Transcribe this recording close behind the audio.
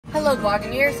Hello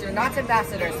Vlogineers, your Knott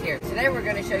ambassadors here. Today we're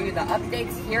going to show you the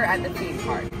updates here at the theme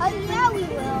park. Oh yeah, we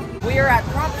will. We are at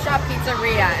Prop Shop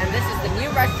Pizzeria, and this is the new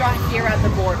restaurant here at the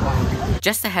Boardwalk.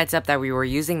 Just a heads up that we were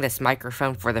using this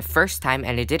microphone for the first time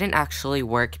and it didn't actually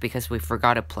work because we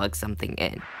forgot to plug something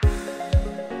in.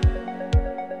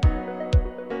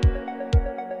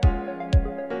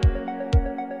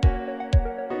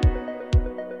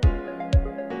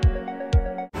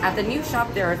 At the new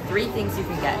shop, there are 3 things you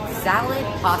can get: salad,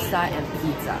 pasta, and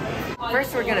pizza.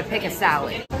 First, we're gonna pick a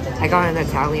salad. I got an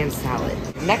Italian salad.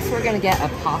 Next, we're gonna get a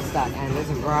pasta, and there's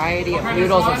a variety of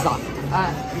noodles and sauce.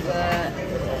 The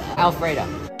Alfredo.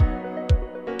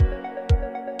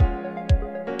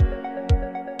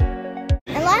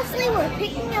 And lastly, we're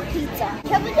picking a pizza.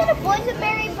 Can we get a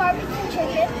boysenberry barbecue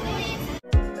chicken, please?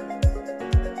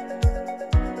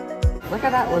 Look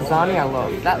at that lasagna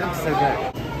loaf. That looks so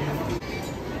good.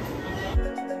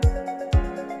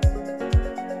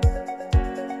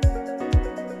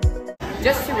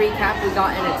 Just to recap, we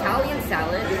got an Italian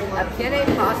salad, a penne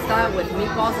pasta with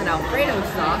meatballs and Alfredo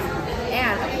sauce,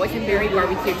 and a boysenberry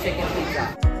barbecue chicken pizza.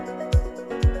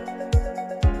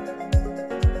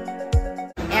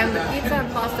 And the pizza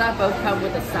and pasta both come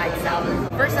with a side salad.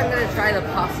 First, I'm going to try the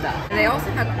pasta. And they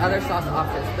also have other sauce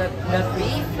options. The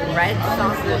beef red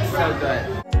sauce looks so good.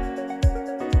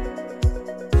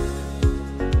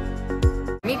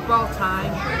 Meatball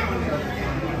time.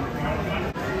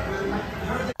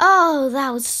 Oh,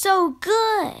 that was so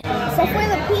good. So for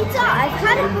the pizza, I've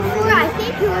had it before. I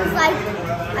think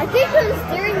it was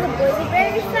during the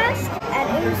Boysenberry Fest, and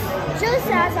it was just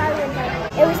as I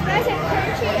remember. It was nice and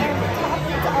crunchy, and the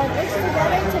toppings are mixed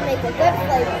together to make a good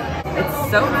flavor. It's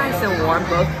so nice and warm,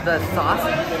 both the sauce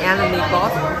and the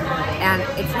meatballs, and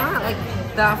it's not like,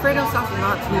 the Alfredo sauce is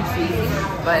not too cheesy,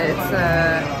 but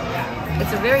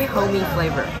it's a very homey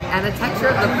flavor. And the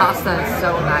texture of the pasta is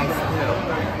so nice too.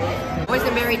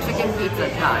 Boysenberry chicken pizza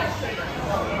time.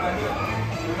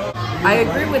 I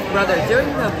agree with brother. During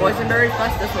the Boysenberry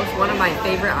Fest, this was one of my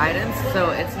favorite items,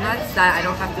 so it's nice that I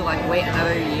don't have to like wait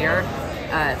another year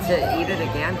to eat it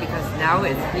again, because now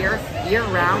it's here year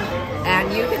round,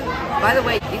 and you can, by the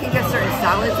way, you can get certain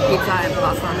salads, pizza, and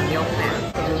pasta on the meal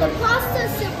plan. The pasta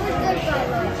is super good,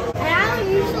 and I don't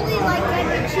usually like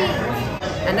the cheese.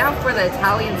 And now for the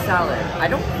Italian salad. I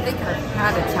don't think I've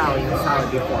had Italian salad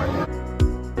before.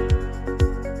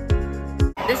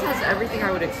 This has everything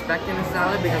I would expect in a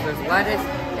salad because there's lettuce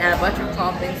and a bunch of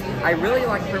toppings. I really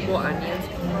like purple onions,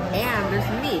 and there's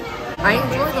meat. I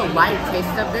enjoy the light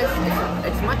taste of this.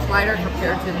 It's much lighter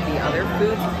compared to the other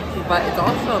foods, but it's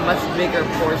also a much bigger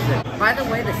portion. By the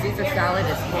way, the Caesar salad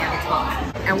is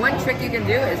hand-tossed. And one trick you can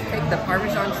do is take the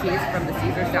Parmesan cheese from the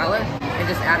Caesar salad and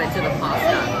just add it to the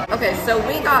pasta. Okay, so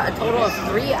we got a total of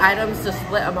 3 items to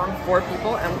split among 4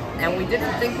 people, and we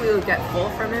didn't think we would get full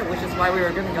from it, which is why we were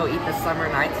gonna go eat the Summer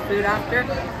Nights food after.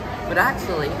 But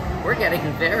actually, we're getting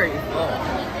very full.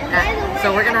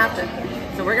 So we're gonna have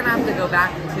to go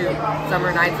back to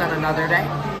Summer Nights on another day.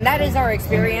 And that is our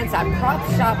experience at Prop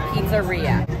Shop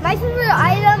Pizzeria. My favorite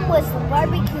item was the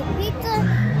barbecue pizza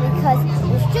because it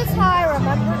was just how I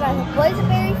remembered at the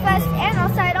Boysenberry Fest, and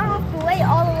also I don't have to wait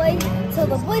all the way till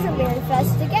the Boysenberry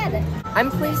Fest to get it. I'm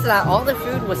pleased that all the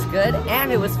food was good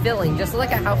and it was filling. Just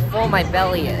look at how full my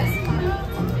belly is.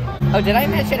 Oh, did I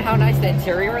mention how nice the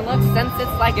interior looks? Since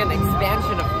it's like an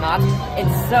expansion of Knott,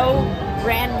 it's so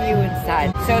brand new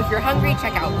inside. So if you're hungry,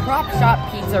 check out Prop Shop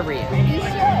Pizzeria. You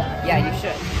should. Yeah, you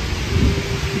should.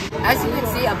 As you can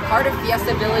see, a part of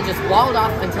Fiesta Village is walled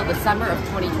off until the summer of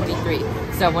 2023.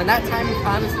 So when that time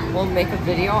comes, we'll make a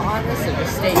video on this, so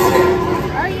just stay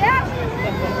tuned. Oh yeah?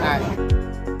 Alright.